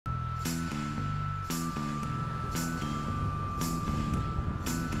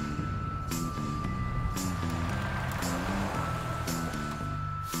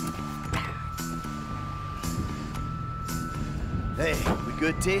Hey, we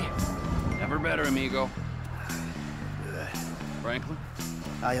good, T? Never better, amigo. Good. Franklin?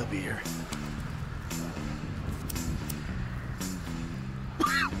 He'll be here.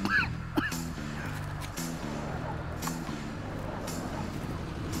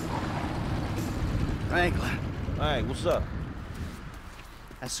 Franklin. Hey, what's up?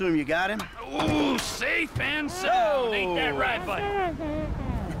 I assume you got him? Ooh, safe and sound. Ain't that right, buddy?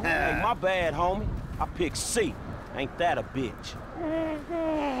 Hey, my bad, homie. I picked C. Ain't that a bitch?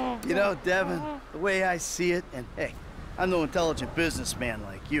 You know, Devin, the way I see it, and hey, I'm no intelligent businessman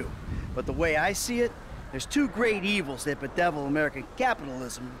like you, but the way I see it, there's two great evils that bedevil American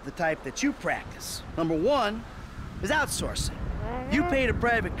capitalism, the type that you practice. Number one is outsourcing. You paid a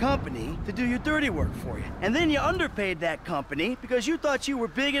private company to do your dirty work for you, and then you underpaid that company because you thought you were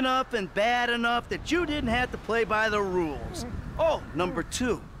big enough and bad enough that you didn't have to play by the rules. Oh, number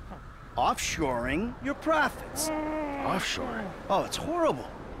two, offshoring your profits. Offshore? Oh, it's horrible.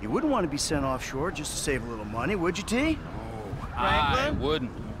 You wouldn't want to be sent offshore just to save a little money, would you, T? No, I Franklin?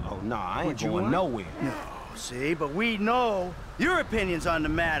 wouldn't. Oh, nah, I Would ain't you going want? nowhere. No, see, but we know your opinions on the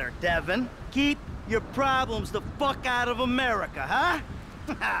matter, Devin. Keep your problems the fuck out of America, huh?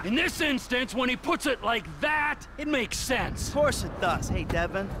 In this instance, when he puts it like that, it makes sense. Of course it does. Hey,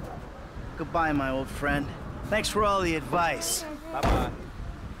 Devin. Goodbye, my old friend. Thanks for all the advice. Bye-bye.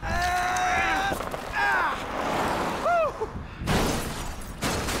 Woo!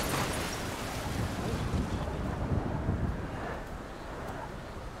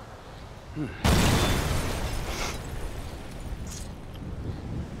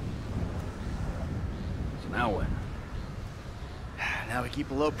 So now what? Now we keep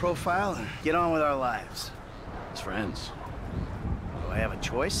a low profile and get on with our lives. As friends. Do I have a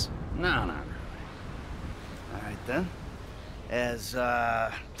choice? No, not really. All right, then. As,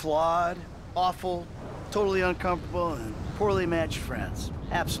 flawed, awful, totally uncomfortable, and poorly matched friends.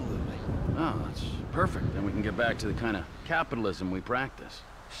 Absolutely. Oh, that's perfect. Then we can get back to the kind of capitalism we practice.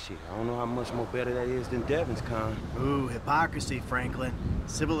 Shit, I don't know how much more better that is than Devin's kind. Ooh, hypocrisy, Franklin.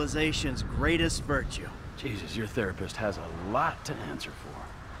 Civilization's greatest virtue. Jesus, your therapist has a lot to answer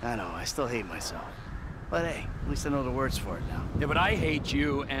for. I know, I still hate myself. But hey, at least I know the words for it now. Yeah, but I hate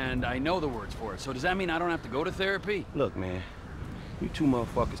you, and I know the words for it. So does that mean I don't have to go to therapy? Look, man, you two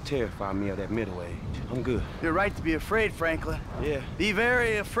motherfuckers terrify me of that middle age. I'm good. You're right to be afraid, Franklin. Yeah. Be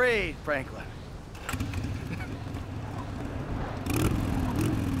very afraid, Franklin.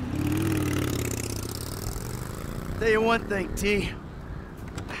 Tell you one thing, T.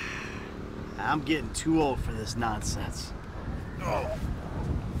 I'm getting too old for this nonsense. Oh.